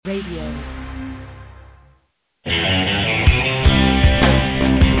Radio.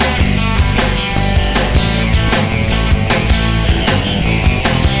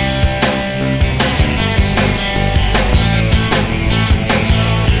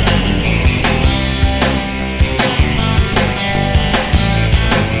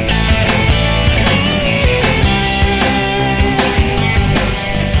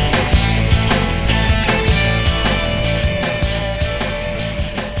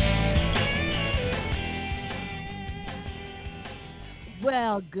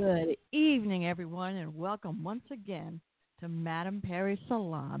 Good evening, everyone, and welcome once again to Madam Perry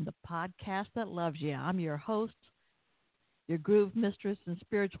Salon, the podcast that loves you. I'm your host, your groove mistress and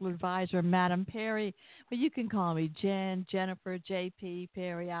spiritual advisor, Madam Perry, but you can call me Jen, Jennifer, JP,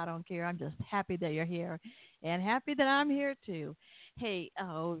 Perry. I don't care. I'm just happy that you're here and happy that I'm here too. Hey,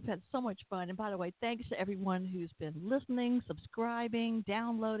 we've had so much fun. And by the way, thanks to everyone who's been listening, subscribing,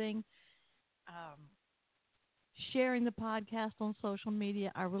 downloading, sharing the podcast on social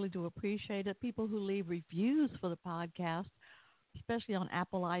media. I really do appreciate it. People who leave reviews for the podcast, especially on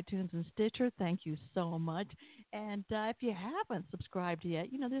Apple, iTunes, and Stitcher, thank you so much. And if you haven't subscribed yet,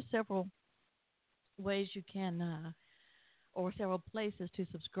 there's several ways you can, or several places to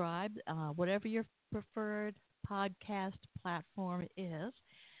subscribe, whatever your preferred podcast platform is,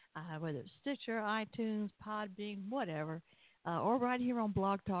 whether it's Stitcher, iTunes, Podbean, whatever. Or right here on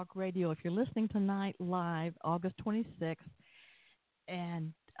Blog Talk Radio. If you're listening tonight live, August 26th,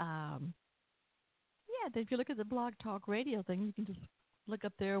 and if you look at the Blog Talk Radio thing, you can just look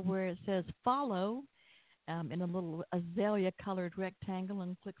up there where it says follow in a little azalea-colored rectangle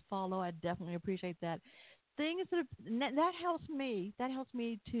and click follow. I definitely appreciate that. Things that helps me. That helps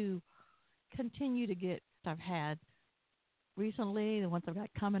me to continue to get what I've had recently, the ones I've got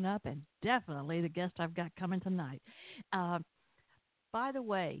coming up, and definitely the guest I've got coming tonight. By the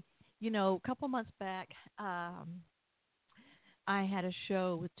way, a couple months back, I had a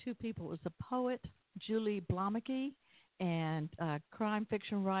show with two people. It was the poet, Julie Blomeke, and crime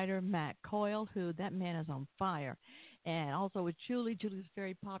fiction writer, Matt Coyle, who that man is on fire. And also with Julie. Julie's a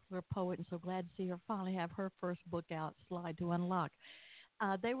very popular poet, and so glad to see her finally have her first book out, Slide to Unlock.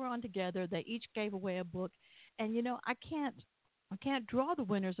 They were on together. They each gave away a book. And, I can't draw the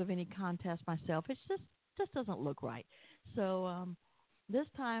winners of any contest myself. It just doesn't look right. So this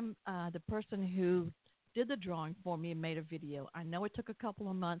time, the person who did the drawing for me and made a video. I know it took a couple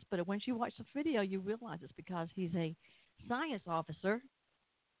of months, but once you watch the video, you realize it's because he's a science officer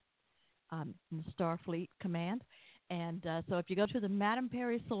in the Starfleet Command. And so if you go to the Madam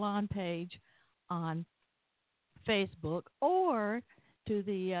Perry Salon page on Facebook or to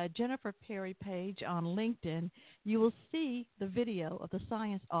the Jennifer Perry page on LinkedIn, you will see the video of the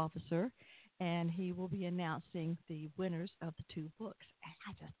science officer, and he will be announcing the winners of the two books. And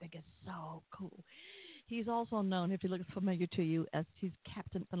I just think it's so cool. He's also known, if he looks familiar to you, as he's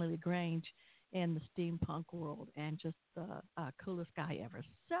Captain Finley Grange in the steampunk world, and just the coolest guy ever.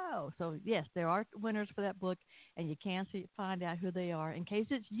 So yes, there are winners for that book, and you can find out who they are in case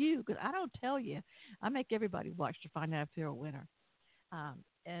it's you, because I don't tell you. I make everybody watch to find out if they're a winner.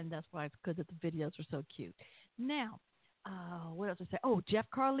 And that's why it's good that the videos are so cute. Now, what else I say? Oh, Jeff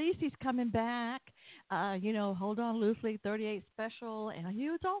Carlisi's coming back. Hold On Loosely, 38 Special. And he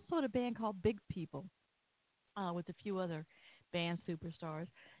was also in a band called Big People with a few other band superstars.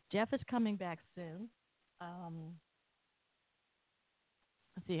 Jeff is coming back soon.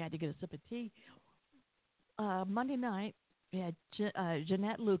 Let's see, I had to get a sip of tea. Monday night, we had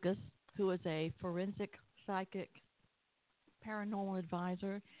Jeanette Lucas, who is a forensic psychic paranormal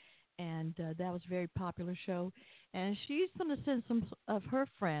advisor, and that was a very popular show. And she's going to send some of her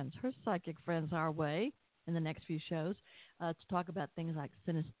friends, her psychic friends, our way in the next few shows to talk about things like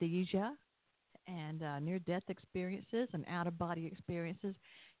synesthesia and near-death experiences and out-of-body experiences.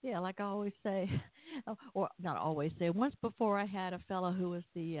 Yeah, like I always say, or not always say, once before I had a fellow who was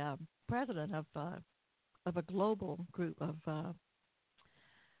the president of a global group of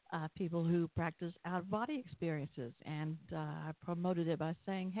people who practice out-of-body experiences, and I promoted it by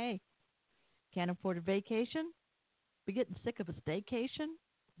saying, hey, can't afford a vacation? We're getting sick of a staycation?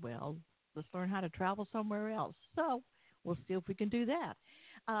 Well, let's learn how to travel somewhere else. So we'll see if we can do that.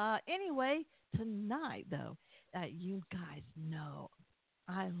 Anyway, tonight, though, you guys know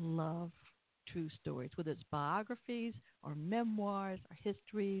I love true stories, whether it's biographies or memoirs or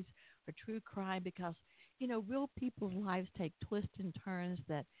histories or true crime, because real people's lives take twists and turns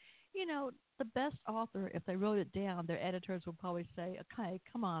that, the best author, if they wrote it down, their editors will probably say, okay,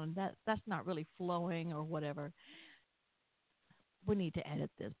 come on, that's not really flowing or whatever. We need to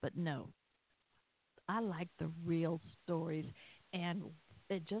edit this. But no, I like the real stories. And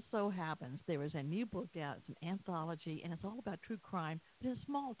it just so happens there is a new book out. It's an anthology, and it's all about true crime, but in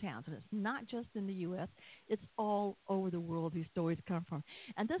small towns. And it's not just in the U.S., it's all over the world these stories come from.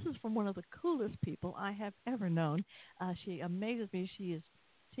 And this is from one of the coolest people I have ever known. She amazes me. She is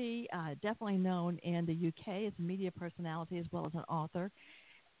definitely known in the UK as a media personality as well as an author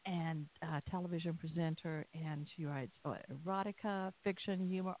and television presenter. And she writes erotica, fiction,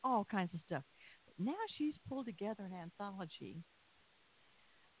 humor, all kinds of stuff. But now she's pulled together an anthology,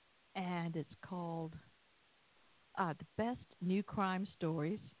 and it's called The Best New Crime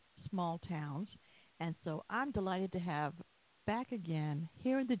Stories, Small Towns. And so I'm delighted to have back again,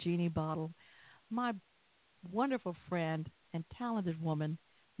 here in the Genie Bottle, my wonderful friend and talented woman,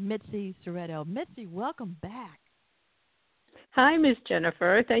 Mitzi Szereto. Mitzi, welcome back. Hi, Miss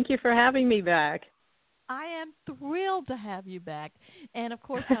Jennifer. Thank you for having me back. I am thrilled to have you back. And, of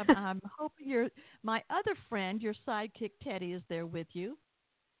course, I'm hoping my other friend, your sidekick, Teddy, is there with you.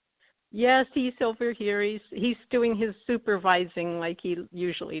 Yes, he's over here. He's doing his supervising like he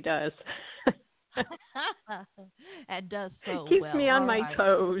usually does. And does so Keeps well. me on my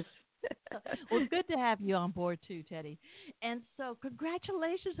toes. Well, good to have you on board too, Teddy. And so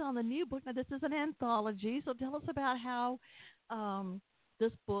congratulations on the new book. Now, this is an anthology, so tell us about how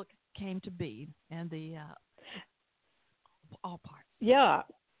this book came to be and the all parts. Yeah.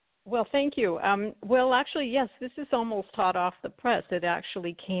 Well, thank you. Well, actually, yes, this is almost hot off the press. It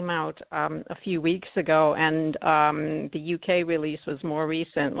actually came out a few weeks ago, and the UK release was more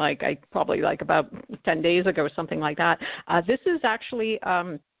recent, probably about 10 days ago or something like that. This is actually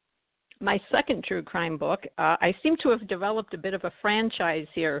my second true crime book. I seem to have developed a bit of a franchise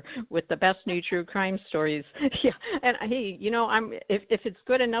here with the best new true crime stories. Yeah, and hey, if it's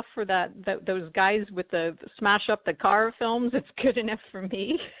good enough for those guys with the smash up the car films, it's good enough for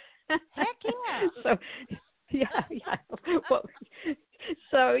me. Heck yeah! So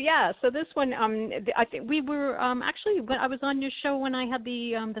So this one, I think we were actually when I was on your show when I had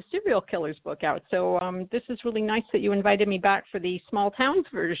the serial killers book out. So this is really nice that you invited me back for the small towns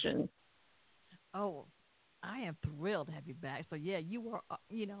version. Oh, I am thrilled to have you back. So yeah, you are.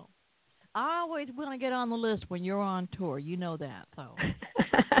 I always want to get on the list when you're on tour. You know that. So.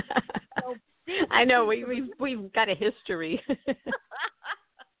 I know we've got a history.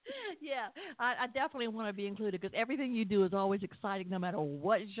 Yeah, I definitely want to be included because everything you do is always exciting no matter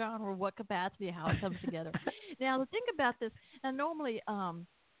what genre, what capacity, how it comes together. Now, the thing about this, and normally when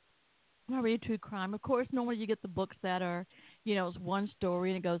I read true crime, of course, normally you get the books that are, it's one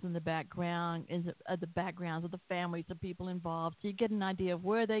story and it goes in the background, the backgrounds of the families, the people involved. So you get an idea of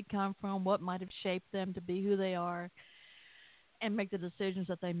where they come from, what might have shaped them to be who they are, and make the decisions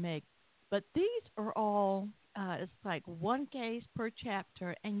that they make. But these are all, it's like one case per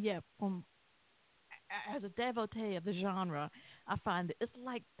chapter, and yet, as a devotee of the genre, I find that it's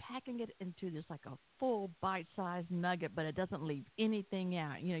like packing it into this like a full bite-sized nugget, but it doesn't leave anything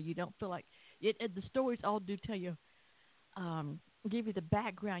out. You don't feel like it. The stories all do tell you, give you the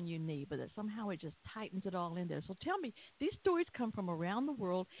background you need, but somehow it just tightens it all in there. So tell me, these stories come from around the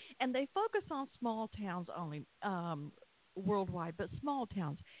world, and they focus on small towns only, worldwide, but small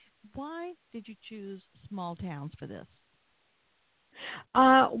towns. Why did you choose small towns for this?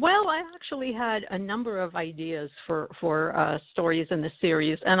 Well, I actually had a number of ideas for stories in the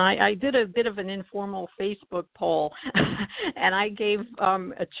series, and I did a bit of an informal Facebook poll, and I gave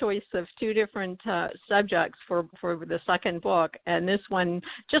a choice of two different subjects for the second book, and this one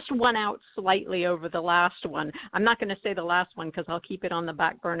just won out slightly over the last one. I'm not going to say the last one because I'll keep it on the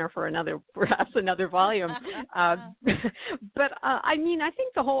back burner for perhaps another volume. But I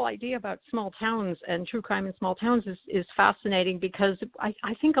think the whole idea about small towns and true crime in small towns is fascinating because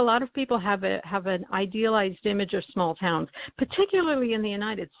I think a lot of people have an idealized image of small towns, particularly in the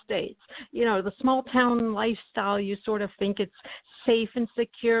United States. The small town lifestyle, you sort of think it's safe and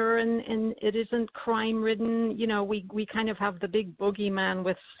secure and it isn't crime ridden. We kind of have the big boogeyman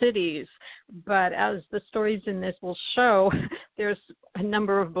with cities, but as the stories in this will show, there's a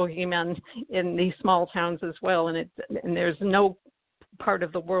number of boogeymen in these small towns as well, and there's no part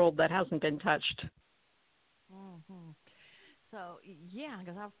of the world that hasn't been touched. Mm-hmm. So, yeah,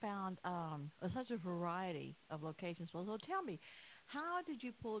 because I've found such a variety of locations. So tell me, how did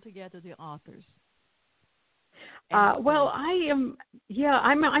you pull together the authors? Well, I'm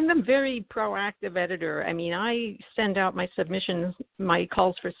a very proactive editor. I mean, I send out my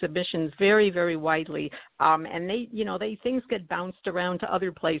calls for submissions very, very widely, and things get bounced around to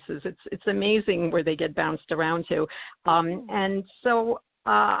other places. It's amazing where they get bounced around to, and so.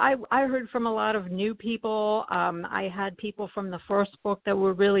 I heard from a lot of new people. I had people from the first book that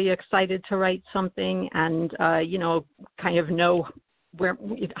were really excited to write something and, kind of know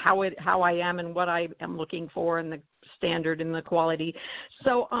how I am and what I am looking for and the standard and the quality.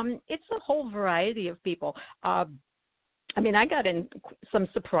 So it's a whole variety of people. I mean, I got in some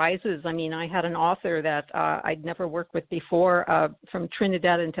surprises. I mean, I had an author that I'd never worked with before from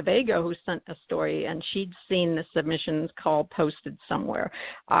Trinidad and Tobago who sent a story, and she'd seen the submissions called Posted Somewhere.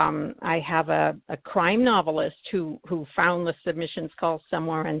 I have a crime novelist who found the submissions called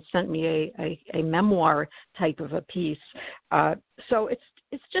Somewhere and sent me a memoir type of a piece. So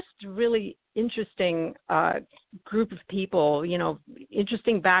it's just really interesting group of people,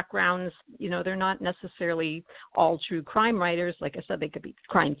 interesting backgrounds. They're not necessarily all true crime writers. Like I said, they could be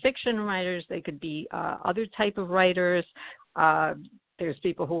crime fiction writers. They could be other type of writers. There's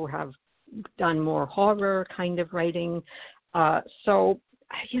people who have done more horror kind of writing. So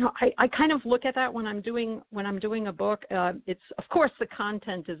I kind of look at that when I'm doing a book. It's, of course, the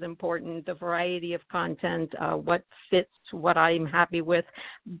content is important, the variety of content, what fits, what I'm happy with.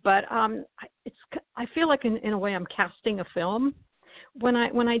 But I feel like in a way I'm casting a film when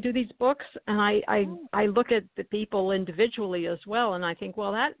I do these books, and I look at the people individually as well, and I think,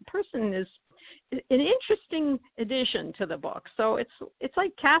 well, that person is an interesting addition to the book. So it's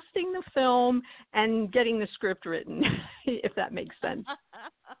like casting the film and getting the script written, if that makes sense.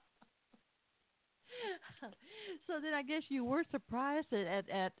 So then I guess you were surprised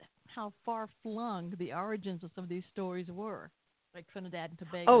at how far flung the origins of some of these stories were, like Trinidad and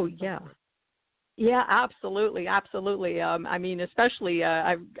Tobago. Oh, yeah. Yeah, absolutely. I mean, especially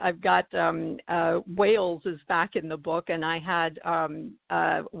I've got Wales is back in the book, and I had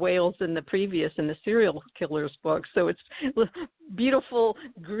Wales in the serial killers book. So it's beautiful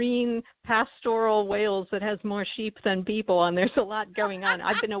green pastoral Wales that has more sheep than people, and there's a lot going on.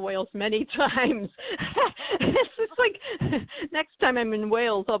 I've been to Wales many times. It's like next time I'm in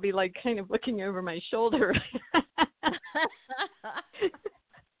Wales, I'll be like kind of looking over my shoulder.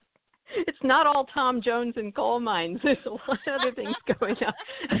 It's not all Tom Jones and coal mines. There's a lot of other things going on.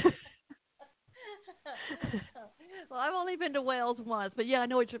 Well, I've only been to Wales once, but yeah, I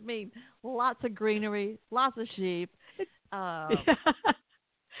know what you mean. Lots of greenery, lots of sheep. Lots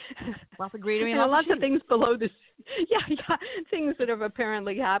of greenery and lots of of things below this. Yeah, things that have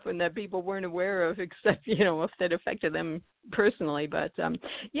apparently happened that people weren't aware of, except if that affected them personally. But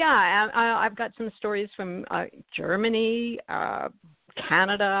I've got some stories from Germany,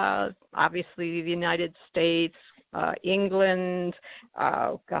 Canada, obviously the United States, England.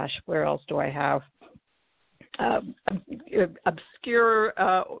 Where else do I have? Obscure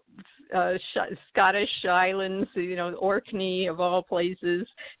Scottish islands, Orkney of all places.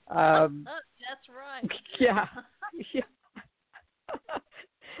 That's right. Yeah.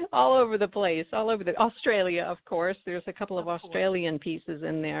 All over the place, Australia, of course. There's a couple of Australian pieces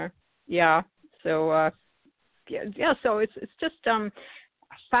in there. Yeah. So so it's just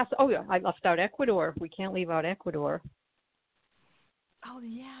fast. Oh yeah, I left out Ecuador. We can't leave out Ecuador. Oh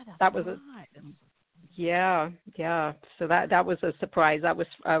yeah, that was right. Yeah. So that was a surprise. That was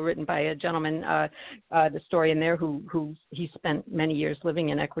written by a gentleman, the story in there who he spent many years living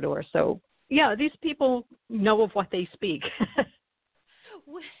in Ecuador. So yeah, these people know of what they speak.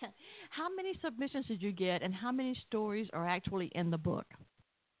 Well, how many submissions did you get, and how many stories are actually in the book?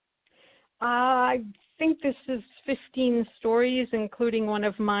 I think this is 15 stories, including one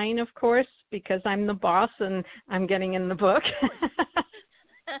of mine, of course, because I'm the boss and I'm getting in the book.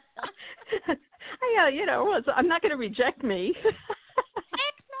 I'm not going to reject me.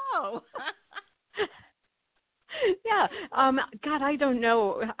 Heck no. Yeah. God, I don't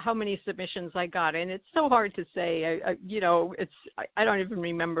know how many submissions I got, and it's so hard to say. I don't even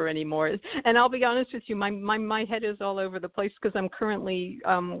remember anymore. And I'll be honest with you, my head is all over the place because I'm currently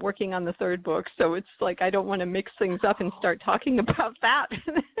working on the third book. So it's like I don't want to mix things up and start talking about that.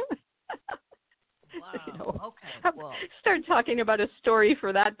 Wow. Okay. Well, start talking about a story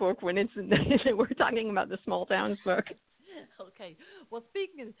for that book when we're talking about the small towns book. Okay. Well,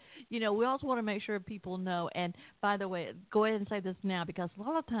 speaking of, we also want to make sure people know, and by the way, go ahead and say this now, because a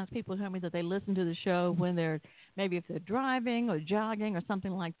lot of times people tell me that they listen to the show when maybe if they're driving or jogging or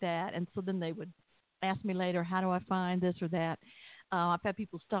something like that, and so then they would ask me later, how do I find this or that? I've had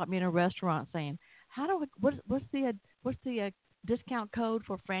people stop me in a restaurant saying, what's the discount code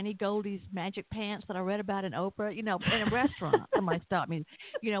for Franny Goldie's magic pants that I read about in Oprah, in a restaurant. Somebody stopped me,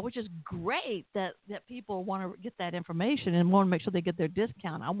 which is great that people want to get that information and want to make sure they get their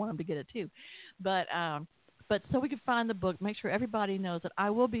discount. I want them to get it too. But so we can find the book, make sure everybody knows that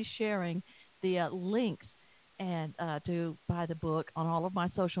I will be sharing the links and to buy the book on all of my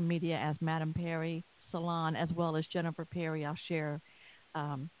social media as Madam Perry, Salon, as well as Jennifer Perry. I'll share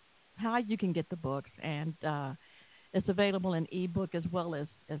how you can get the books, and It's available in ebook as well as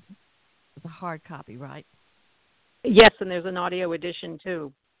a hard copy, right? Yes, and there's an audio edition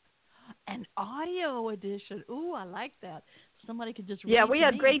too. An audio edition. Ooh, I like that. Somebody could just Yeah, read we to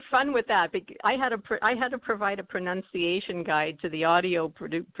had me. great fun with that. I had to provide a pronunciation guide to the audio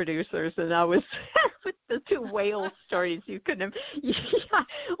producers, and I was with the two whale stories. You couldn't have. Yeah,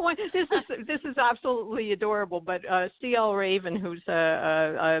 well, this is absolutely adorable. But C.L. Raven, who's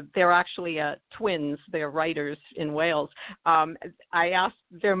they're actually twins. They're writers in Wales. I asked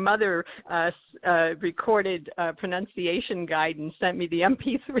their mother recorded a pronunciation guide and sent me the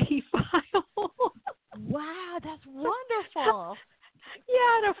MP3 file. Wow, that's wonderful.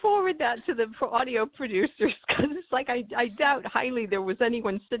 Yeah, to forward that to the audio producers, because it's like I doubt highly there was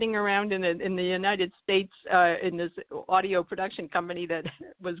anyone sitting around in the United States in this audio production company that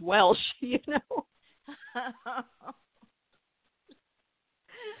was Welsh, you know.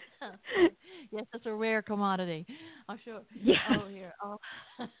 Yes, it's a rare commodity. I'm sure. Yeah. Oh, here. Oh.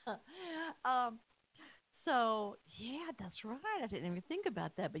 So, yeah, that's right. I didn't even think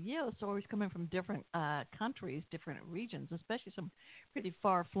about that. But, yeah, stories coming from different countries, different regions, especially some pretty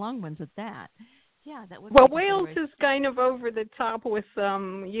far-flung ones at that. Yeah, that would. Well, Wales is kind of over the top with, I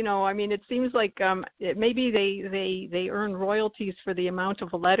mean, it seems like maybe they earn royalties for the amount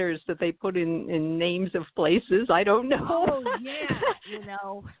of letters that they put in names of places. I don't know. Oh, yeah,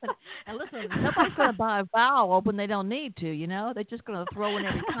 And listen, nobody's going to buy a vowel when they don't need to, They're just going to throw in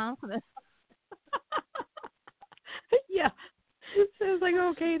every consonant. Yeah. So I was like,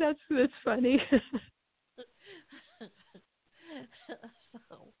 okay, that's funny.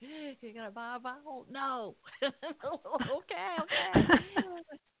 So, you're going to buy a vowel? No. Okay.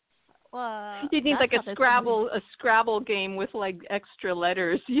 Well, you need like a Scrabble game with like extra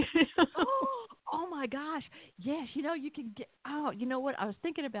letters. Oh my gosh. Yes, you can get, you know what? I was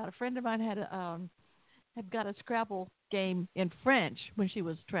thinking about a friend of mine had got a Scrabble game in French when she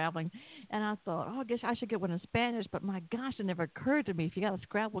was traveling, and I thought, I guess I should get one in Spanish, but my gosh, it never occurred to me if you got a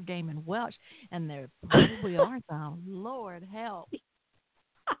Scrabble game in Welsh, and there probably are some. Lord help.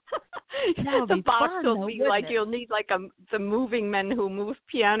 The box will be like you'll need like the moving men who move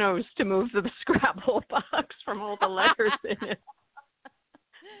pianos to move the Scrabble box from all the letters in it.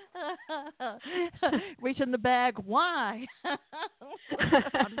 Reach in the bag. Why?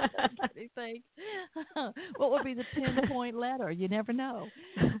 Anything. What would be the 10-point letter? You never know.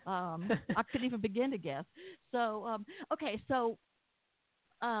 I couldn't even begin to guess. So, okay. So,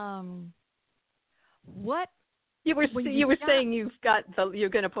 what? You were saying you're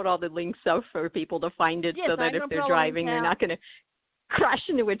going to put all the links out for people to find it, so that if they're driving, they're not going to crash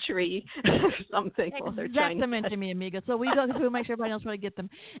into a tree or something while they're trying to mention me, amiga. So we'll make sure everybody knows where to get them.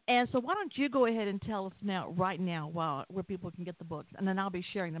 And so why don't you go ahead and tell us right now, where people can get the books, and then I'll be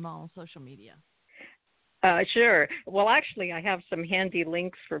sharing them all on social media. Sure. Well, actually, I have some handy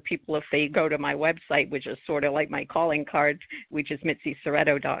links for people if they go to my website, which is sort of like my calling card, which is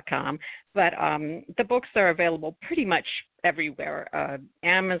MitziSeretto.com. But the books are available pretty much everywhere.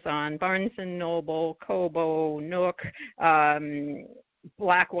 Amazon, Barnes & Noble, Kobo, Nook,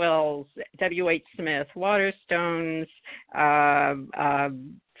 Blackwell's, W.H. Smith, Waterstones,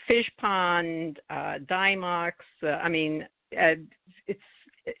 Fish Pond, Dymox.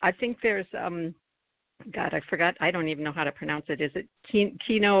 I think there's... God, I forgot. I don't even know how to pronounce it. Is it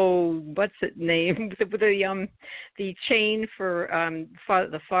Kino? What's it name? The chain for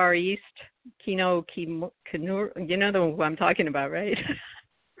the Far East. Kino, Kinur. You know the one I'm talking about, right?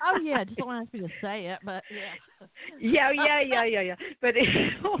 Oh yeah, just don't ask me to say it, but yeah. Yeah. But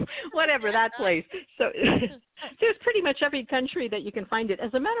whatever, that place. So there's pretty much every country that you can find it.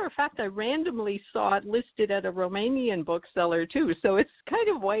 As a matter of fact, I randomly saw it listed at a Romanian bookseller too. So it's kind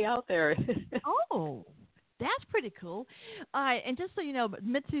of way out there. Oh, that's pretty cool. All right, and just so you know,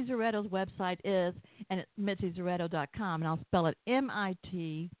 Mitzi Szereto's website is, and it's MitziSeretto.com, and I'll spell it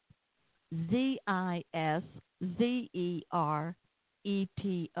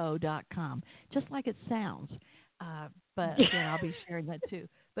MitziSereto.com, just like it sounds. But again, I'll be sharing that too.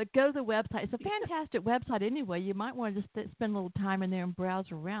 But go to the website. It's a fantastic website anyway. You might want to just spend a little time in there and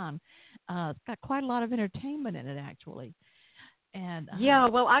browse around. It's got quite a lot of entertainment in it, actually. And yeah,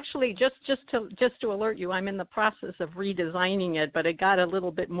 well, actually, just to alert you, I'm in the process of redesigning it, but it got a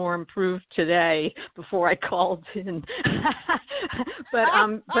little bit more improved today before I called in. but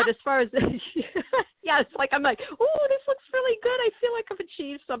as far as yeah, it's like I'm like, oh, this looks really good. I feel like I've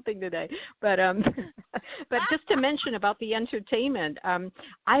achieved something today. But just to mention about the entertainment,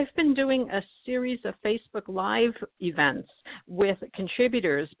 I've been doing a series of Facebook Live events with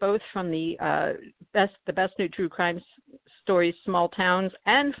contributors, both from the best new true crime stories, Small Towns,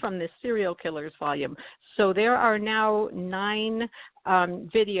 and from the Serial Killers volume. So there are now 9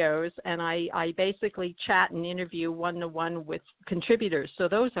 videos, and I basically chat and interview one-to-one with contributors. So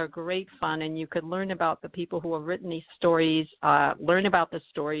those are great fun, and you could learn about the people who have written these stories, learn about the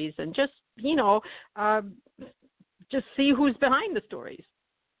stories, and just, just see who's behind the stories.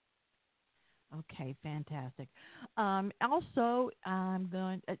 Okay, fantastic. Also, I'm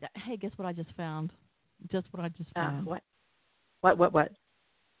going. Hey, guess what I just found? Just what I just found. What?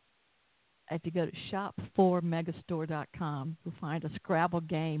 If you go to shop4megastore.com, you'll find a Scrabble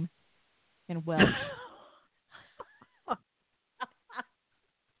game in Welsh.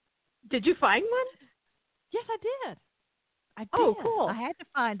 Did you find one? Yes, I did. Oh, cool. I had to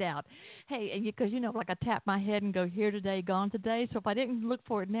find out. Hey, and because, like I tap my head and go here today, gone today. So if I didn't look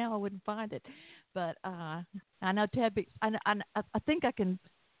for it now, I wouldn't find it. But I know Ted, I think I can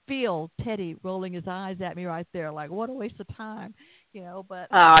feel Teddy rolling his eyes at me right there, like, what a waste of time, but.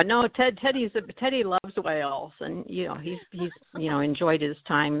 No, Teddy loves Wales, and, he's enjoyed his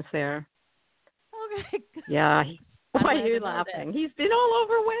times there. Okay. Yeah. Why are you laughing? He's been all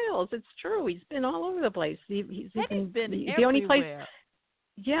over Wales. It's true. He's been all over the place. He's been the everywhere. Only place.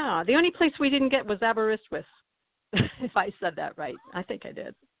 Yeah, the only place we didn't get was Aberystwyth. If I said that right, I think I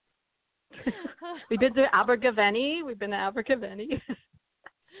did. We've been to Abergavenny.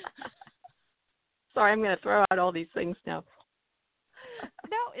 Sorry, I'm going to throw out all these things now.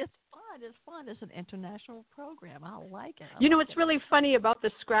 No, it's fun. It's fun. It's an international program. I like it. What's really funny about the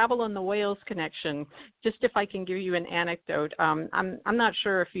Scrabble and the Wales connection, just if I can give you an anecdote, I'm not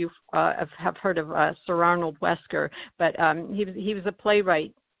sure if you have heard of Sir Arnold Wesker, but he was a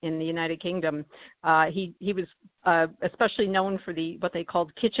playwright in the United Kingdom. He was especially known for what they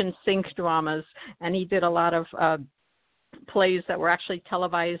called kitchen sink dramas, and he did a lot of plays that were actually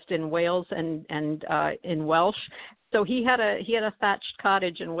televised in Wales and in Welsh. So he had a thatched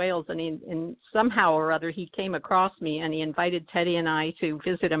cottage in Wales, and somehow or other he came across me, and he invited Teddy and I to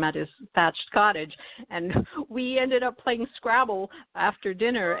visit him at his thatched cottage, and we ended up playing Scrabble after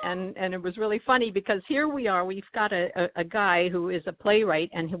dinner, and it was really funny because here we are, we've got a guy who is a playwright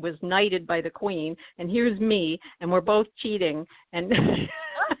and who was knighted by the Queen, and here's me, and we're both cheating, and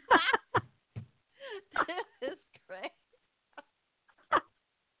It's great.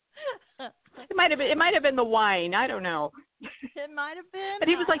 It might have been the wine. I don't know. It might have been. But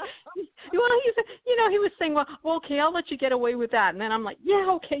he was like, he was saying, well, okay, I'll let you get away with that. And then I'm like, yeah,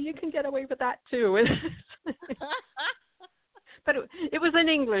 okay, you can get away with that too. But it was in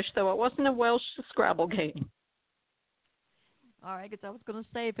English, though. It wasn't a Welsh Scrabble game. All right, because I was going to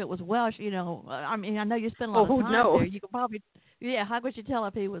say if it was Welsh, I know you spent a lot of time there. You could probably, how could you tell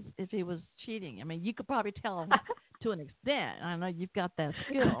if he was cheating? I mean, you could probably tell to an extent. I know you've got that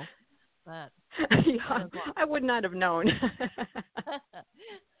skill. But yeah, I would not have known.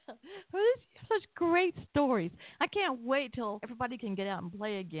 Such great stories. I can't wait till everybody can get out and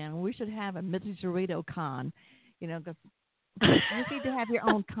play again. We should have a Mitzi Szereto con, because you need to have your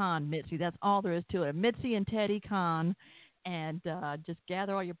own con, Mitzi. That's all there is to it. A Mitzi and Teddy con, and just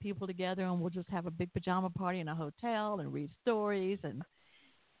gather all your people together, and we'll just have a big pajama party in a hotel and read stories and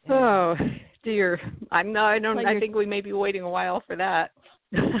oh dear, I think we may be waiting a while for that.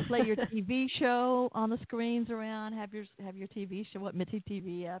 Play your TV show on the screens around. Have your TV show, Mitzi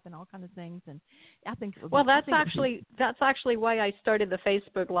TV up, and all kinds of things. And I think that's actually why I started the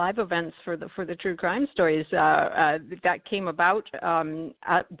Facebook Live events for the true crime stories. That came about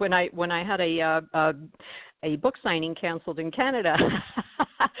when I had a book signing canceled in Canada.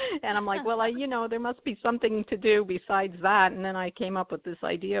 And I'm like, well, there must be something to do besides that. And then I came up with this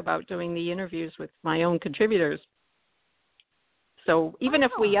idea about doing the interviews with my own contributors. So even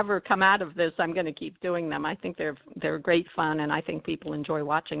if we ever come out of this, I'm going to keep doing them. I think they're great fun, and I think people enjoy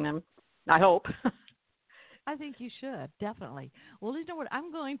watching them. I hope. I think you should, definitely. Well, you know what?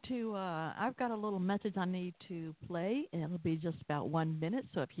 I'm going to, I've got a little message I need to play, and it'll be just about 1 minute.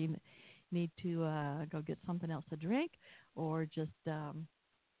 So if you need to go get something else to drink or just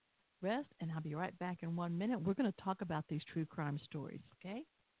rest, and I'll be right back in 1 minute. We're going to talk about these true crime stories, okay?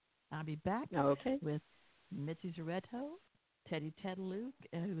 I'll be back with Mitzi Szereto, Teddy Luke,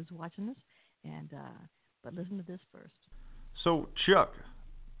 who's watching this, and but listen to this first. So, Chuck,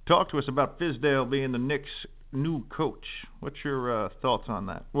 talk to us about Fizdale being the Knicks' new coach. What's your thoughts on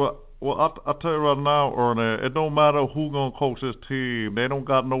that? Well, I'll tell you right now, Ernie, it don't matter who's gonna coach this team. They don't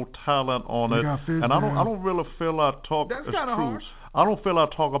got no talent on it, and I don't really feel like talk. That's kind of harsh. I don't feel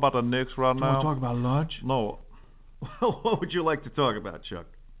like talk about the Knicks right now. You want to talk about lunch? No. What would you like to talk about, Chuck?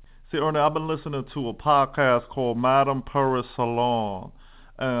 See, Ernie, I've been listening to a podcast called Madame Perry's Salon.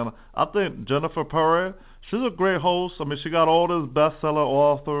 And I think Jennifer Perry, she's a great host. I mean, she got all these bestseller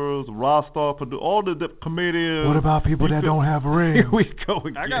authors, Rostov, all the comedians. What about people that don't have rings? Here we go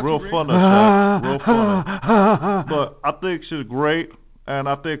again. Real funny, real funny. But I think she's great, and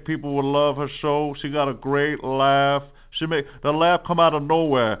I think people will love her show. She got a great laugh. She make the laugh come out of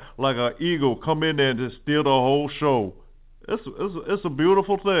nowhere, like an eagle come in there and just steal the whole show. It's a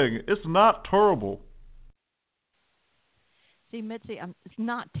beautiful thing. It's not terrible. See, Mitzi, it's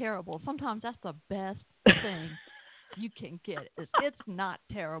not terrible. Sometimes that's the best thing you can get. It's not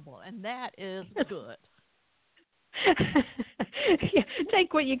terrible, and that is good. Yeah,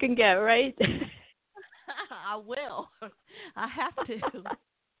 take what you can get, right? I will. I have to.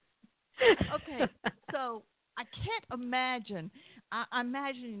 Okay, so I can't imagine. I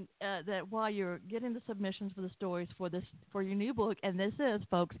imagine that while you're getting the submissions for the stories for your new book, and this is,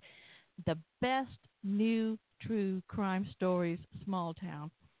 folks, the best new true crime stories, small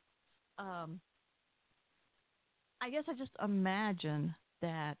town. I guess I just imagine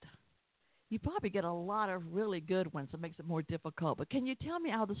that you probably get a lot of really good ones. It makes it more difficult. But can you tell me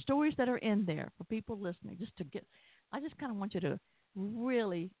how the stories that are in there for people listening, I just kind of want you to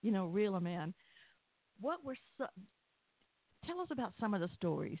really, reel them in. Tell us about some of the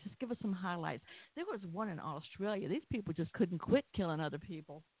stories. Just give us some highlights. There was one in Australia. These people just couldn't quit killing other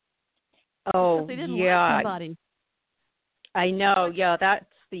people. Oh, they didn't yeah. like somebody. I know. Yeah, that's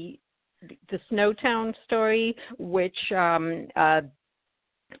the Snowtown story, which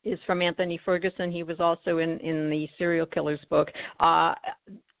is from Anthony Ferguson. He was also in the serial killers book.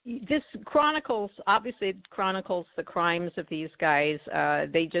 This chronicles the crimes of these guys.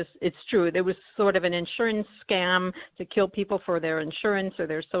 It's true. There was sort of an insurance scam to kill people for their insurance or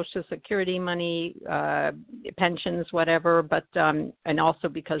their Social Security money, pensions, whatever. But and also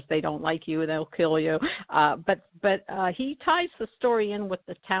because they don't like you, they'll kill you. But he ties the story in with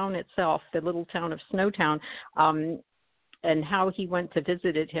the town itself, the little town of Snowtown, and how he went to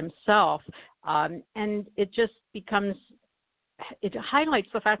visit it himself. And it just becomes. It highlights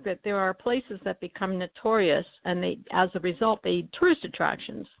the fact that there are places that become notorious, and as a result, they tourist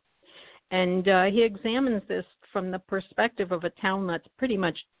attractions. And he examines this from the perspective of a town that's pretty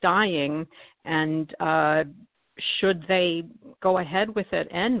much dying, and should they go ahead with it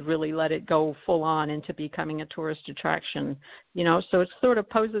and really let it go full on into becoming a tourist attraction? So it sort of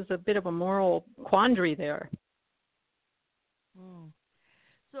poses a bit of a moral quandary there.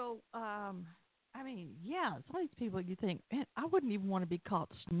 So, some of these people you think, man, I wouldn't even want to be caught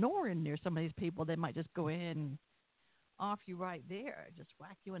snoring near some of these people. They might just go ahead and off you right there, just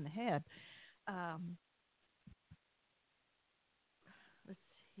whack you in the head. Let's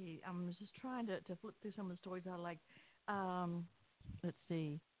see. I'm just trying to flip through some of the stories I like. Let's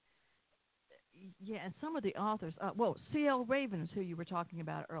see. Yeah, and some of the authors. C.L. Ravens, who you were talking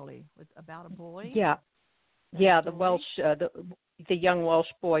about early, with About a Boy. Yeah. Yeah, the Welsh, the young Welsh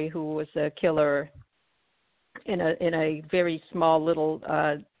boy who was a killer in a very small little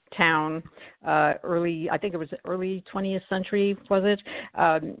town. I think it was early 20th century, was it?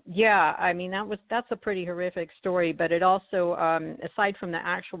 That's a pretty horrific story. But it also, aside from the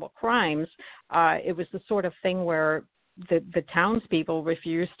actual crimes, it was the sort of thing where the townspeople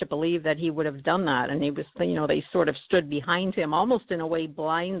refused to believe that he would have done that, and he was, they sort of stood behind him almost in a way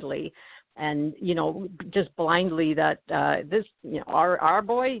blindly. And, just blindly that our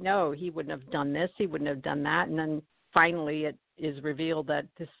boy, no, he wouldn't have done this, he wouldn't have done that. And then finally it is revealed that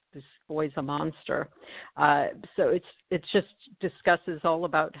this boy's a monster. So it just discusses all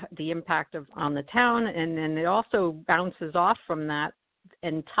about the impact on the town. And then it also bounces off from that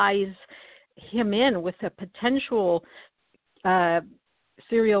and ties him in with a potential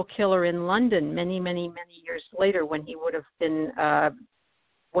serial killer in London many, many, many years later, when he would have been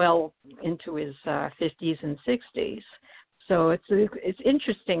well into his 50s and 60s. So it's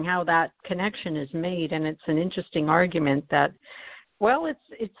interesting how that connection is made, and it's an interesting argument that,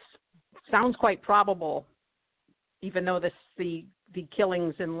 it sounds quite probable, even though the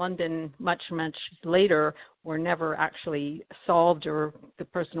killings in London much, much later were never actually solved or the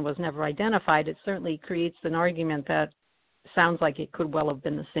person was never identified. It certainly creates an argument that sounds like it could well have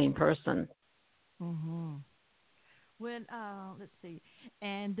been the same person. Mm-hmm. When let's see,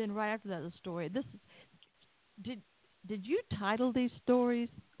 and then right after that, the story. Did you title these stories,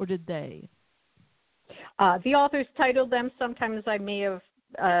 or did they? The authors titled them. Sometimes I may have,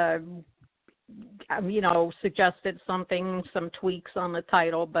 suggested some tweaks on the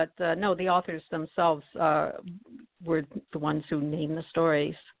title, but no, the authors themselves were the ones who named the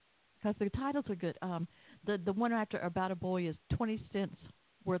stories. Because the titles are good. The one after About a Boy is 20 cents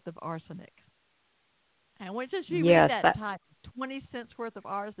worth of arsenic. And when just you read that title, 20 cents worth of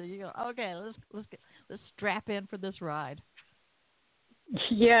ours, you go, okay, let's strap in for this ride.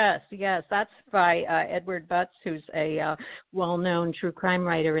 Yes, that's by Edward Butts, who's a well-known true crime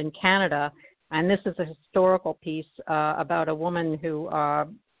writer in Canada, and this is a historical piece about a woman who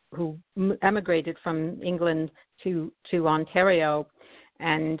emigrated from England to Ontario,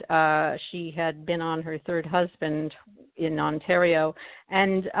 and she had been on her third husband in Ontario,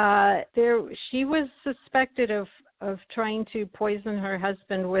 and she was suspected of trying to poison her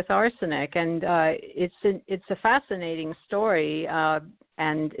husband with arsenic, and it's a fascinating story,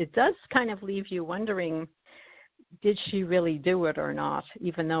 and it does kind of leave you wondering, did she really do it or not,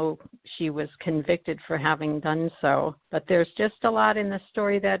 even though she was convicted for having done so. But there's just a lot in the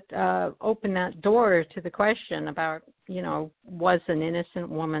story that opened that door to the question about, was an innocent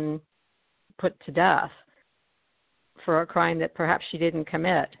woman put to death for a crime that perhaps she didn't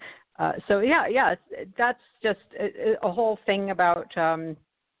commit. So that's just a whole thing about,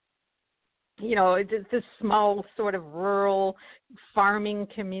 this small sort of rural farming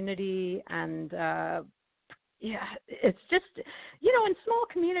community, and it's just, in small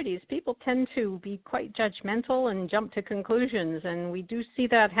communities, people tend to be quite judgmental and jump to conclusions, and we do see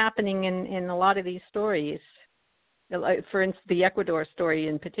that happening in a lot of these stories. For instance, the Ecuador story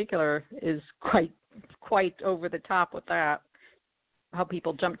in particular is quite over the top with that, how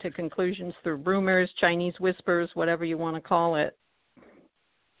people jump to conclusions through rumors, Chinese whispers, whatever you want to call it.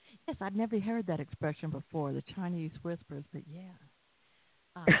 Yes, I'd never heard that expression before, the Chinese whispers, but yeah.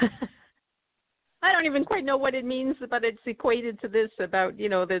 I don't even quite know what it means, but it's equated to this about,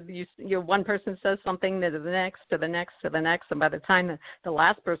 one person says something to the next, to the next, to the next, and by the time the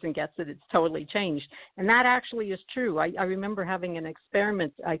last person gets it, it's totally changed. And that actually is true. I remember having an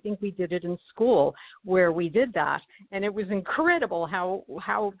experiment, I think we did it in school, where we did that, and it was incredible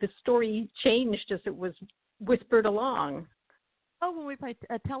how the story changed as it was whispered along. Oh, when we played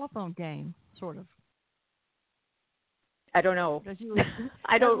a telephone game, sort of. I don't know.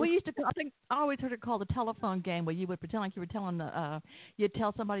 I don't. We used to. I think I always heard it called a telephone game, where you would pretend like you were telling you'd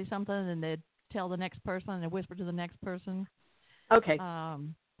tell somebody something, and they'd tell the next person, and they'd whisper to the next person. Okay.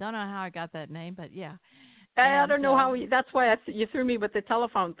 Don't know how I got that name, but yeah. I don't know how. That's why you threw me with the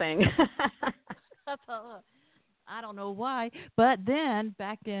telephone thing. I don't know why, but then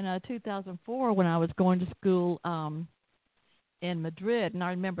back in 2004, when I was going to school in Madrid, and I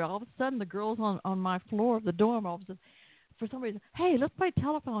remember all of a sudden the girls on my floor of the dorm all of a sudden, for some reason, hey, let's play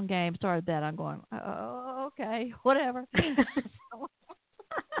telephone game. Started that. I'm going, oh, okay, whatever. I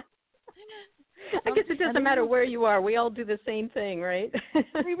guess it doesn't matter where you are. We all do the same thing, right?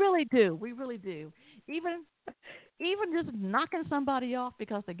 We really do. We really do. Even just knocking somebody off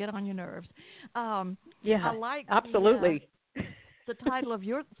because they get on your nerves. Yeah, I like absolutely. The title of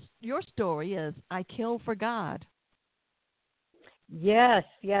your story is "I Kill for God." Yes.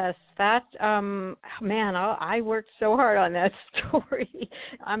 That, man, I worked so hard on that story.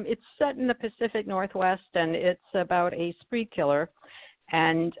 It's set in the Pacific Northwest, and it's about a spree killer.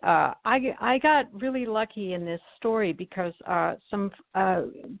 And I got really lucky in this story because some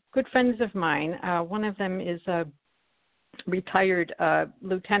good friends of mine, one of them is a retired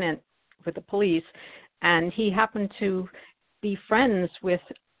lieutenant with the police, and he happened to be friends with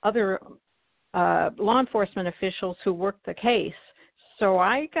other law enforcement officials who worked the case. So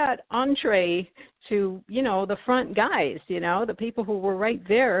I got entree to, the front guys, the people who were right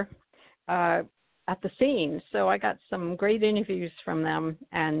there at the scene. So I got some great interviews from them,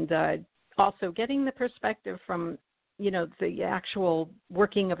 and also getting the perspective from, the actual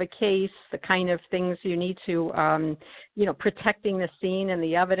working of a case, the kind of things you need to, protecting the scene and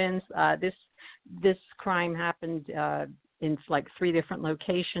the evidence. This crime happened in like 3 different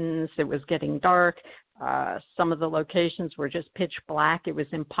locations. It was getting dark. Some of the locations were just pitch black. It was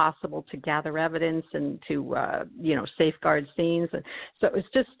impossible to gather evidence and to, safeguard scenes. So it was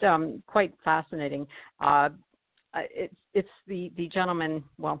just quite fascinating. It's the gentleman,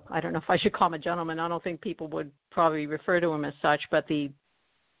 well, I don't know if I should call him a gentleman. I don't think people would probably refer to him as such, but the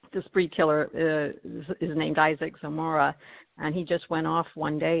spree killer is named Isaac Zamora, and he just went off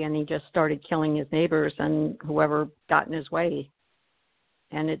one day and he just started killing his neighbors and whoever got in his way.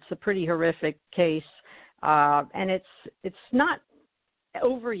 And it's a pretty horrific case. And it's not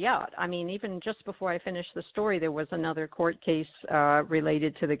over yet. I mean, even just before I finished the story, there was another court case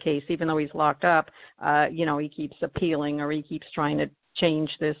related to the case. Even though he's locked up, he keeps appealing, or he keeps trying to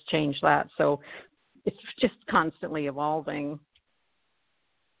change this, change that. So it's just constantly evolving.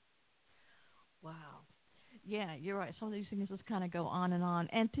 Wow. Yeah, you're right. Some of these things just kind of go on.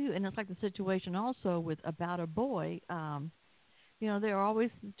 And it's like the situation also with About a Boy. There are always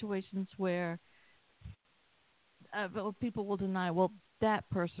situations where But people will deny, well, that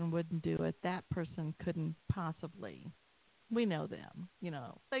person wouldn't do it. That person couldn't possibly. We know them.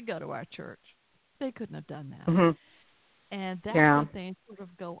 They go to our church. They couldn't have done that. Mm-hmm. And that's when things sort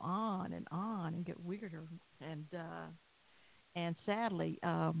of go on and get weirder and sadly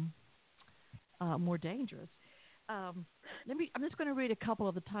more dangerous. I'm just going to read a couple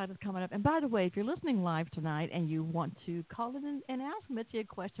of the titles coming up. And by the way, if you're listening live tonight and you want to call in and ask Mitzi a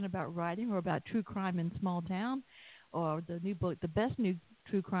question about writing or about true crime in small town, or the new book, The Best New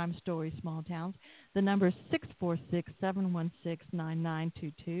True Crime Stories, Small Towns, the number is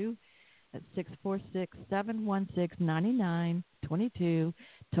 646-716-9922. That's 646-716-9922.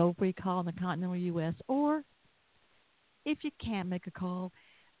 Toll-free call in the continental U.S. Or if you can't make a call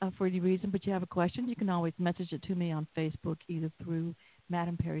for any reason, but you have a question, you can always message it to me on Facebook, either through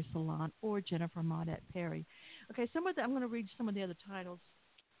Madame Perry Salon or Jennifer Maudette Perry. Okay, I'm going to read some of the other titles.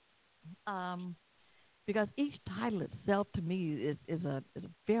 Because each title itself, to me, is a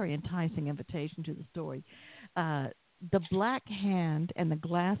very enticing invitation to the story. The Black Hand and the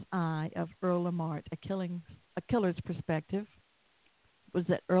Glass Eye of Earl Lamart, a killer's perspective. Was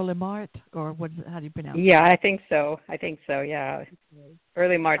that Earl Lamart, or how do you pronounce it? Yeah, I think so, yeah. Earl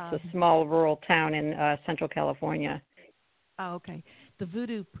Lamart's a small rural town in Central California. Oh, okay. The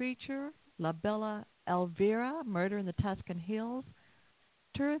Voodoo Preacher, La Bella Elvira, Murder in the Tuscan Hills,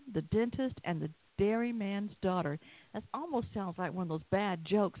 The Dentist, and the Dairyman's Daughter. That almost sounds like one of those bad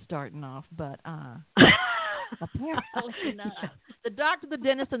jokes starting off, but apparently not. The doctor, the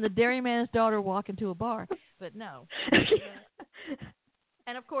dentist, and the dairyman's daughter walk into a bar, but no.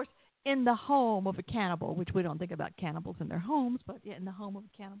 And of course, in the home of a cannibal, which we don't think about cannibals in their homes, but yeah, in the home of a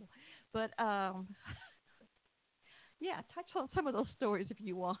cannibal. But yeah, touch on some of those stories if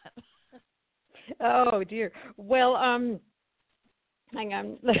you want. Oh dear. Well, hang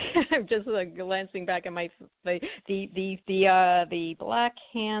on. I'm just glancing back at the Black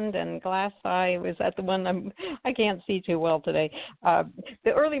Hand and Glass Eye. Was that the one? I can't see too well today.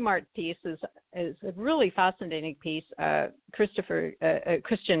 The Early Mart piece is a really fascinating piece. Christian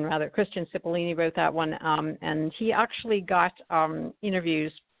Cipollini wrote that one, and he actually got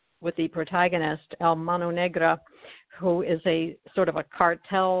interviews with the protagonist, El Mano Negra, who is a sort of a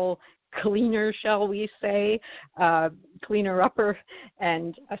cartel cleaner, shall we say, cleaner-upper.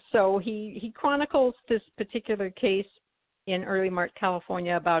 And so he chronicles this particular case in Early Mart,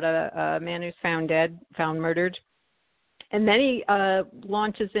 California, about a man who's found murdered. And then he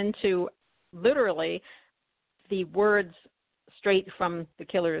launches into literally the words straight from the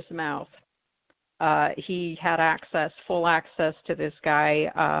killer's mouth. He had full access to this guy,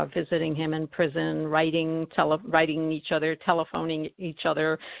 visiting him in prison, writing each other, telephoning each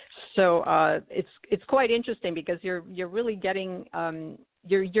other. So it's quite interesting because you're really getting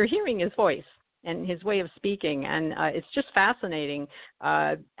you're hearing his voice and his way of speaking, and it's just fascinating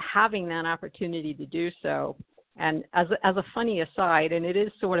having that opportunity to do so. And as a funny aside, and it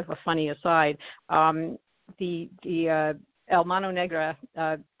is sort of a funny aside, the El Mano Negra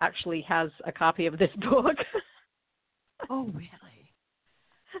actually has a copy of this book. Oh, really?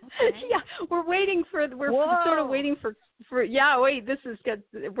 Okay. Yeah, we're sort of waiting for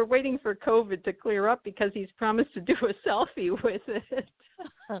we're waiting for COVID to clear up because he's promised to do a selfie with it.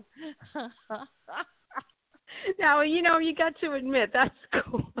 Now, you got to admit that's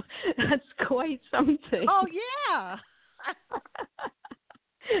cool. That's quite something. Oh, yeah.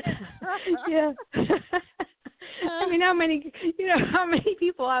 Yeah. I mean, how many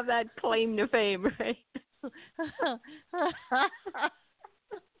people have that claim to fame, right?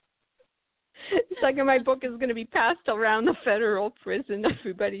 It's like my book is going to be passed around the federal prison.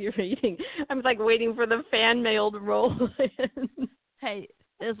 Everybody reading. I'm like waiting for the fan mail to roll in. Hey,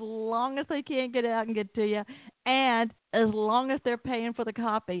 as long as they can't get out and get to you, and as long as they're paying for the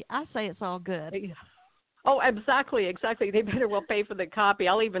copy, I say it's all good. Oh, exactly. They better well pay for the copy.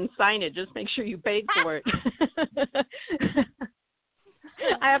 I'll even sign it. Just make sure you paid for it.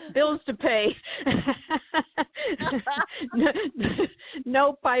 I have bills to pay.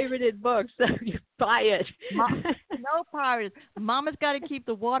 No pirated books. So you buy it. No pirated. Mama's got to keep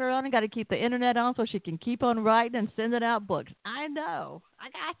the water on and got to keep the internet on so she can keep on writing and sending out books. I know.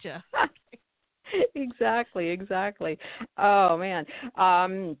 I gotcha. Exactly. Oh, man.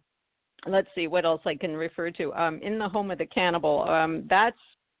 Let's see what else I can refer to. In the Home of the Cannibal, that's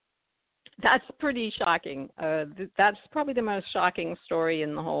pretty shocking. That's probably the most shocking story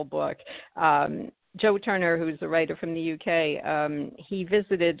in the whole book. Joe Turner, who's a writer from the UK, he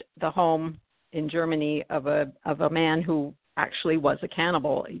visited the home in Germany of a man who actually was a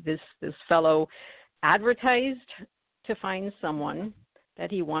cannibal. This fellow advertised to find someone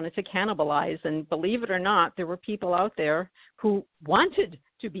that he wanted to cannibalize. And believe it or not, there were people out there who wanted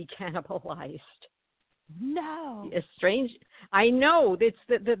to be cannibalized. No. It's strange. I know. It's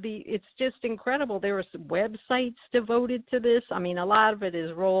it's just incredible. There are some websites devoted to this. I mean, a lot of it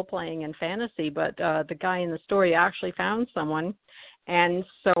is role playing and fantasy, but the guy in the story actually found someone, and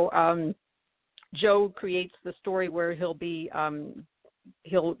so Joe creates the story where he'll be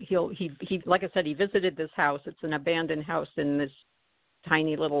he like I said, he visited this house. It's an abandoned house in this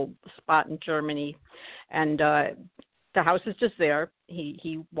tiny little spot in Germany, and the house is just there.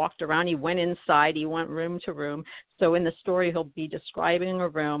 He walked around. He went inside. He went room to room. So in the story, he'll be describing a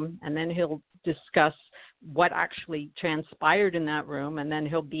room, and then he'll discuss what actually transpired in that room, and then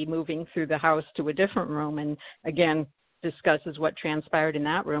he'll be moving through the house to a different room, and again discusses what transpired in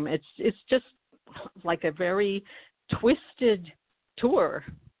that room. It's just like a very twisted tour,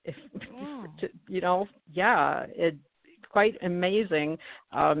 it's quite amazing.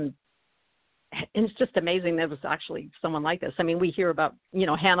 And it's just amazing there was actually someone like this. I mean, we hear about,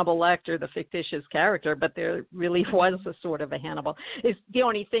 Hannibal Lecter, the fictitious character, but there really was a sort of a Hannibal. It's the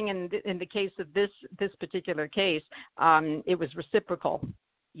only thing in the case of this particular case, it was reciprocal.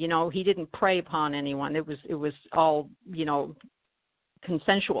 He didn't prey upon anyone. It was all,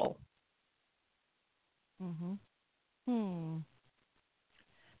 consensual.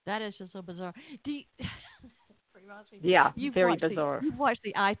 That is just so bizarre. Yeah, very bizarre. You've watched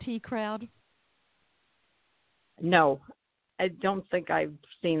the IT Crowd? No, I don't think I've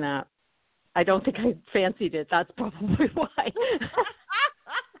seen that. I don't think I fancied it. That's probably why.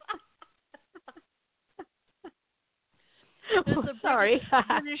 Sorry.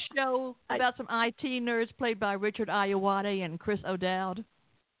 British show about some IT nerds played by Richard Ayoade and Chris O'Dowd.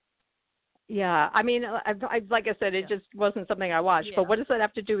 Yeah, I mean, I like I said, it just wasn't something I watched. Yeah. But what does that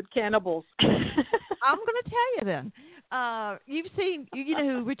have to do with cannibals? I'm going to tell you then. You've seen, you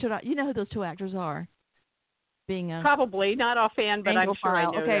know who those two actors are. Probably not offhand, but I'm sure I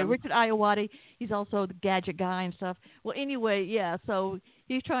know them. Richard Ayoade, he's also the gadget guy and stuff. Well, anyway, so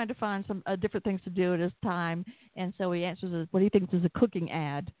he's trying to find some different things to do at his time, and so he answers what he thinks is a cooking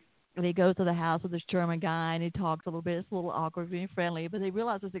ad. And he goes to the house with this German guy, and he talks a little bit. It's a little awkward, being friendly, but they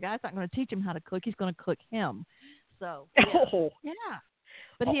realize the guy's not going to teach him how to cook. He's going to cook him. So, yeah.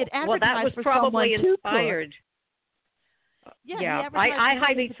 But he had advertised for someone to cook. Well, that was probably inspired. Yeah. I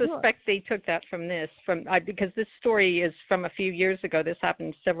highly suspect they took that from this, because this story is from a few years ago. This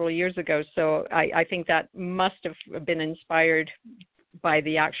happened several years ago, so I think that must have been inspired by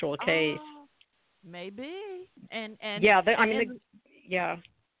the actual case. Maybe. And yeah.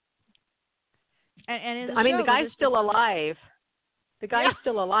 And the guy's still alive. The guy's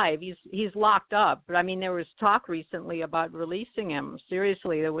still alive. He's locked up. But I mean, there was talk recently about releasing him.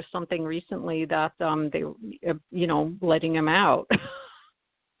 Seriously, there was something recently that they, letting him out.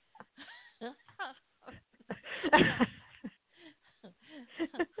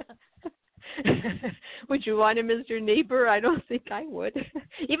 Would you want him as your neighbor? I don't think I would.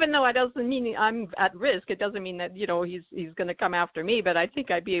 Even though it doesn't mean I'm at risk, it doesn't mean that he's going to come after me. But I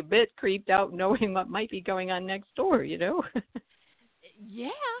think I'd be a bit creeped out knowing what might be going on next door. Yeah.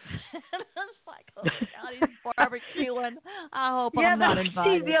 It's like, oh my God, he's barbecuing. I hope I'm not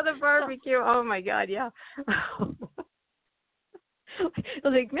invited. The other barbecue. Oh my God, yeah. I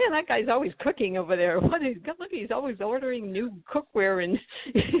was like, man, that guy's always cooking over there. Look, he's always ordering new cookware and.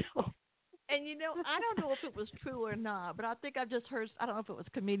 And, I don't know if it was true or not, but I think I just heard, I don't know if it was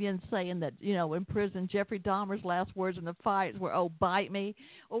comedians saying that, in prison, Jeffrey Dahmer's last words in the fights were, "Oh, bite me,"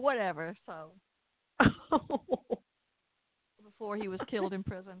 or whatever, so. Before he was killed in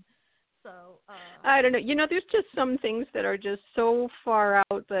prison. So. I don't know. There's just some things that are just so far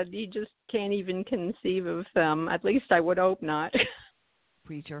out that you just can't even conceive of them. At least I would hope not.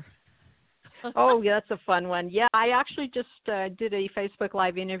 Preacher. Oh, yeah, that's a fun one. Yeah, I actually just did a Facebook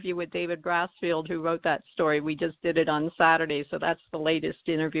Live interview with David Brassfield, who wrote that story. We just did it on Saturday, so that's the latest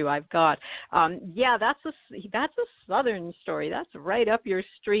interview I've got. Yeah, that's a Southern story. That's right up your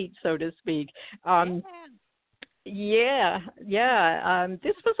street, so to speak. Yeah.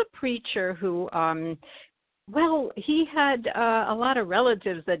 This was a preacher who, he had a lot of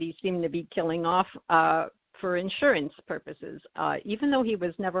relatives that he seemed to be killing off for insurance purposes, even though he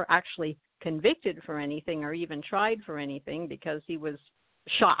was never actually convicted for anything or even tried for anything, because he was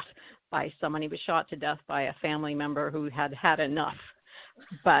shot by someone. He was shot to death by a family member who had had enough.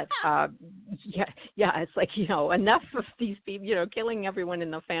 But it's like, enough of these people, killing everyone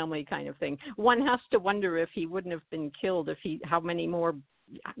in the family kind of thing. One has to wonder if he wouldn't have been killed, how many more,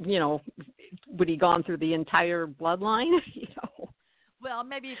 would he gone through the entire bloodline? Well,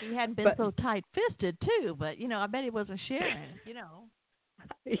 maybe if he hadn't been so tight-fisted too, but I bet he wasn't sharing.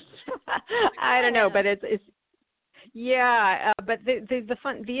 I don't know, but it's yeah, but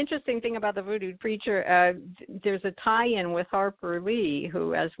the interesting thing about the Voodoo Preacher, there's a tie-in with Harper Lee,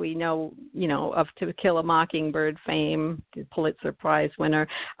 who, as we know, of To Kill a Mockingbird fame, the Pulitzer Prize winner.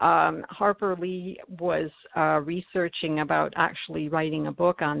 Harper Lee was researching about actually writing a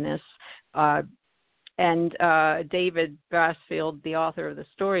book on this. And David Brassfield, the author of the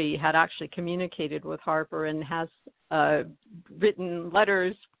story, had actually communicated with Harper and has written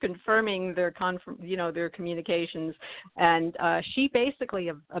letters confirming their their communications. And she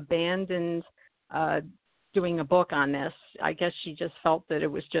basically abandoned doing a book on this. I guess she just felt that it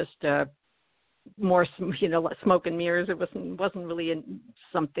was just more, smoke and mirrors. It wasn't really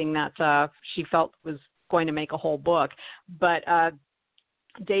something that she felt was going to make a whole book. But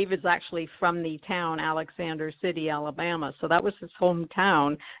David's actually from the town Alexander City, Alabama, so that was his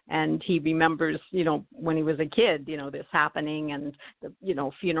hometown, and he remembers, when he was a kid, this happening, and the,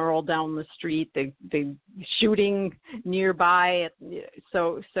 funeral down the street, the shooting nearby.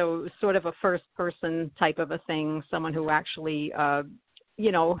 So sort of a first-person type of a thing, someone who actually, had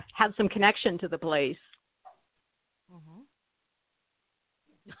some connection to the place. Mm-hmm.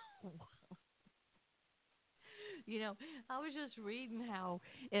 I was just reading how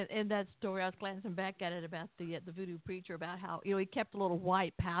in that story, I was glancing back at it about the Voodoo Preacher, about how he kept a little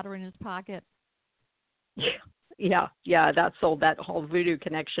white powder in his pocket. Yeah, that's all, that whole voodoo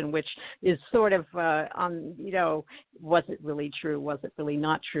connection, which is sort of on, was it really true? Was it really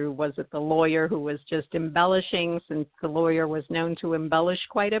not true? Was it the lawyer who was just embellishing, since the lawyer was known to embellish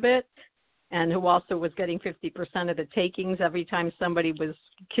quite a bit, and who also was getting 50% of the takings every time somebody was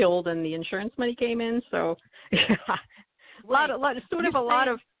killed and the insurance money came in? So, a lot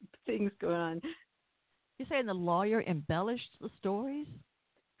of things going on. You're saying the lawyer embellished the stories?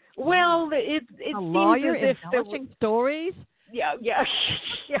 Well, it a lawyer seems as if embellishing stories? Yeah.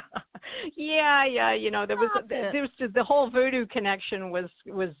 There was the whole voodoo connection was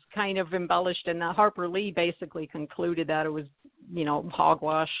kind of embellished, and Harper Lee basically concluded that it was,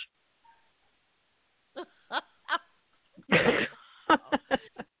 hogwash.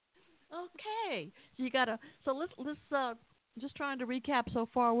 Okay, so let's just trying to recap so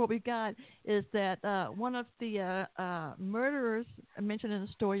far. What we've got is that one of the murderers mentioned in the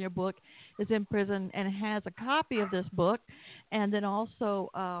story in your book is in prison and has a copy of this book, and then also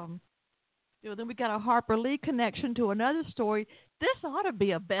then we got a Harper Lee connection to another story. This ought to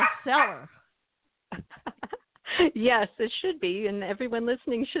be a bestseller. Yes, it should be, and everyone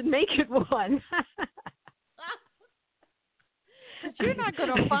listening should make it one. You're not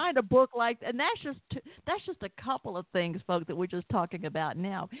going to find a book like that, and that's just a couple of things, folks, that we're just talking about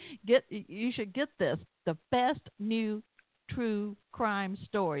now. You should get this: the best new true crime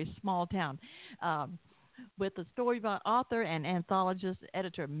stories, small town, with the story by author and anthologist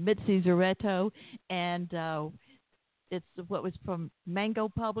editor Mitzi Szereto, and it's what was from Mango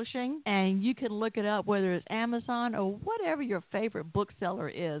Publishing, and you can look it up whether it's Amazon or whatever your favorite bookseller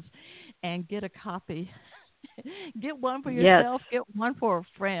is, and get a copy. Get one for yourself. Yes. Get one for a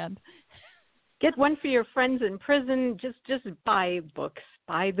friend. Get one for your friends in prison. Just buy books.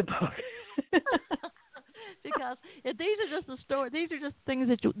 Buy the book. Because if these are just the story. These are just things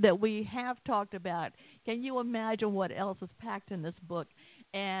that we have talked about. Can you imagine what else is packed in this book?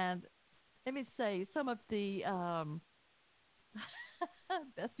 And let me say some of the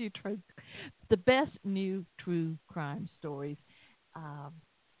best new true crime stories.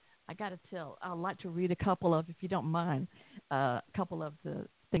 I got to tell, I'd like to read a couple of, if you don't mind, a couple of the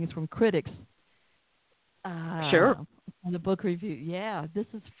things from critics. Sure. On the book review. Yeah, this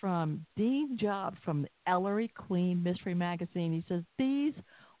is from Dean Job from Ellery Queen Mystery Magazine. He says, these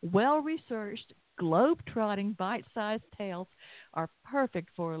well-researched, globe-trotting, bite-sized tales are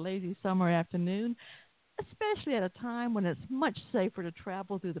perfect for a lazy summer afternoon, especially at a time when it's much safer to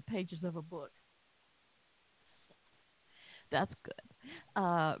travel through the pages of a book. That's good.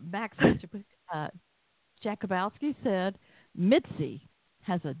 Max Jakubowski said, Mitzi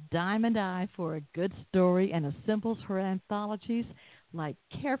has a diamond eye for a good story and assembles her anthologies like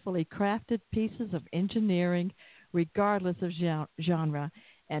carefully crafted pieces of engineering, regardless of genre.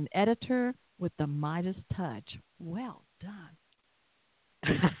 An editor with the Midas touch. Well done.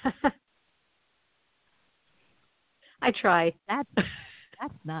 I try. That's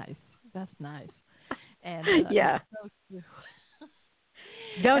nice. That's nice. And yeah.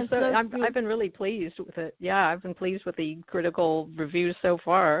 So I've been really pleased with it. Yeah, I've been pleased with the critical reviews so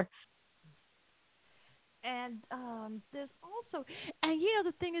far. And there's also, and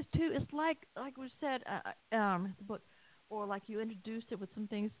the thing is too, it's like we said, the book, or like you introduced it with some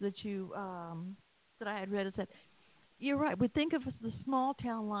things that you that I had read. Is that you're right. We think of the small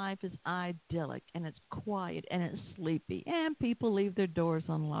town life as idyllic, and it's quiet, and it's sleepy, and people leave their doors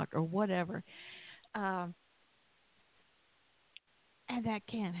unlocked or whatever. And that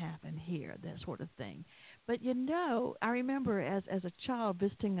can happen here, that sort of thing. But, I remember as a child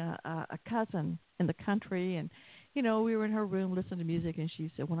visiting a cousin in the country, and, we were in her room listening to music, and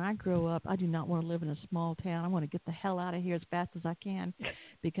she said, when I grow up, I do not want to live in a small town. I want to get the hell out of here as fast as I can,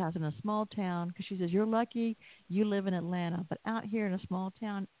 because in a small town, because she says, you're lucky you live in Atlanta, but out here in a small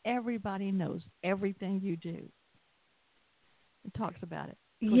town, everybody knows everything you do. It talks about it.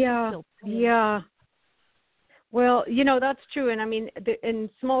 Yeah. Well, that's true. And I mean, in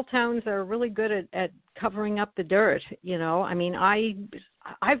small towns, they're really good at covering up the dirt.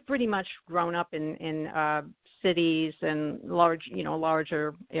 I've pretty much grown up in cities and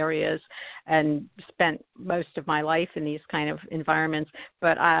larger areas, and spent most of my life in these kind of environments.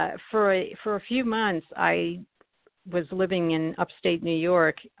 But for a few months, I was living in upstate New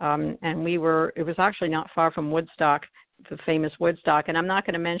York, and it was actually not far from Woodstock, the famous Woodstock. And I'm not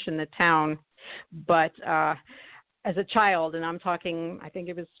going to mention the town, but as a child, and I'm talking, I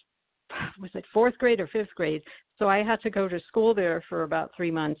think was it 4th grade or 5th grade? So I had to go to school there for about 3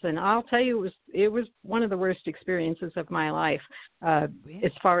 months, and I'll tell you, it was one of the worst experiences of my life, as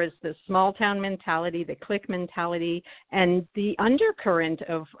far as the small town mentality, the clique mentality, and the undercurrent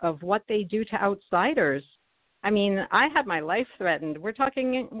of what they do to outsiders. I mean, I had my life threatened. We're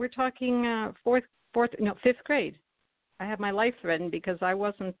talking 5th grade. I had my life threatened because I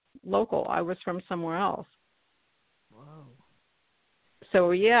wasn't local. I was from somewhere else. Whoa.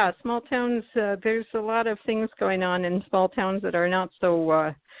 So, yeah, small towns, there's a lot of things going on in small towns that are not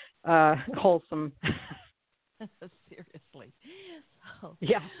so wholesome. Seriously. So,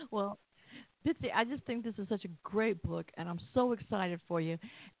 yeah. Well, Mitzi, I just think this is such a great book, and I'm so excited for you,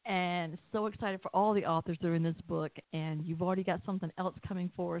 and so excited for all the authors that are in this book, and you've already got something else coming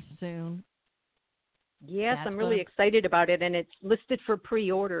for us soon. Yes, I'm really excited about it, and it's listed for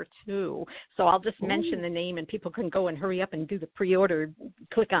pre-order, too. So I'll just mention the name, and people can go and hurry up and do the pre-order.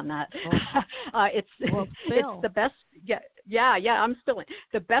 Click on that. It's the best. Yeah, I'm spilling.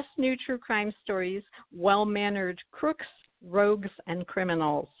 The best new true crime stories, well-mannered crooks, rogues, and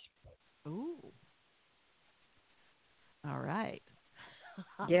criminals. Ooh. All right.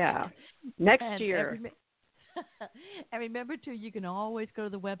 Yeah. Next year. And remember, too, you can always go to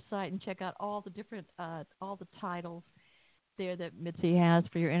the website and check out all the different, all the titles there that Mitzi has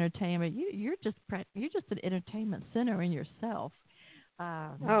for your entertainment. You're just an entertainment center in yourself.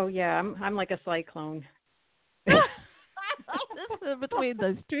 Oh yeah, I'm like a cyclone. Listen, between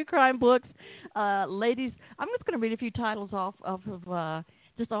those true crime books, ladies, I'm just going to read a few titles off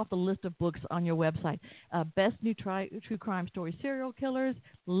just off the list of books on your website. Best New True Crime Story Serial Killers,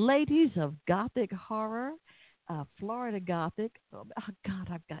 Ladies of Gothic Horror, Florida Gothic. Oh, God,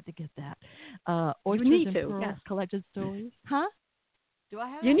 I've got to get that. Oysters and Pearls, yes. Collected Stories. Huh? Do I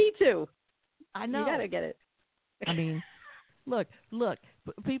have You need to. I know. You got to get it. I mean, look,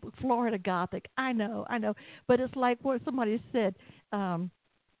 people, Florida Gothic. I know. But it's like what somebody said.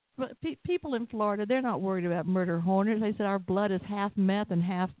 But people in Florida, they're not worried about murder hornets. They said our blood is half meth and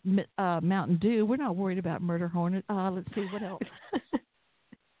half Mountain Dew. We're not worried about murder hornets. Let's see, what else?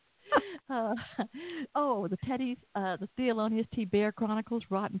 The Teddy's, the Thelonious T. Bear Chronicles,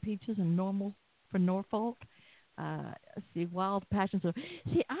 Rotten Peaches and Normal for Norfolk. Let's see, Wild Passions.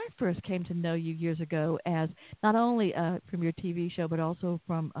 See, I first came to know you years ago as not only from your TV show, but also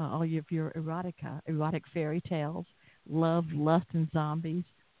from all of your erotic fairy tales, Love, Lust, and Zombies,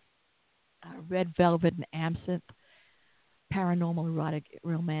 Red Velvet and Absinthe, paranormal erotic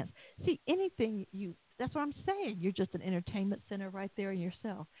romance. See, anything that's what I'm saying. You're just an entertainment center right there in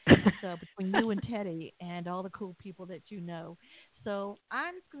yourself. So between you and Teddy and all the cool people that you know. So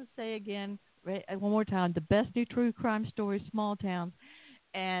I'm just going to say again, one more time, the best new true crime stories, small towns.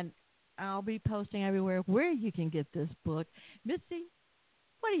 And I'll be posting everywhere where you can get this book. Mitzi,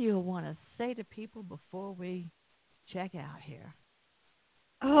 what do you want to say to people before we check out here?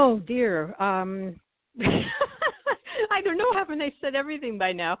 Oh, dear. I don't know. Haven't I said everything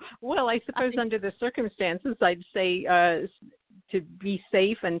by now? Well, I suppose under the circumstances, I'd say to be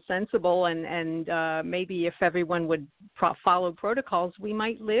safe and sensible, and maybe if everyone would follow protocols, we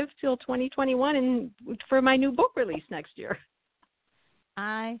might live till 2021 and for my new book release next year.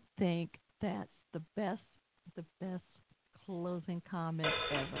 I think that's the best closing comment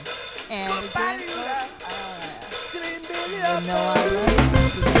ever. And again, I love you.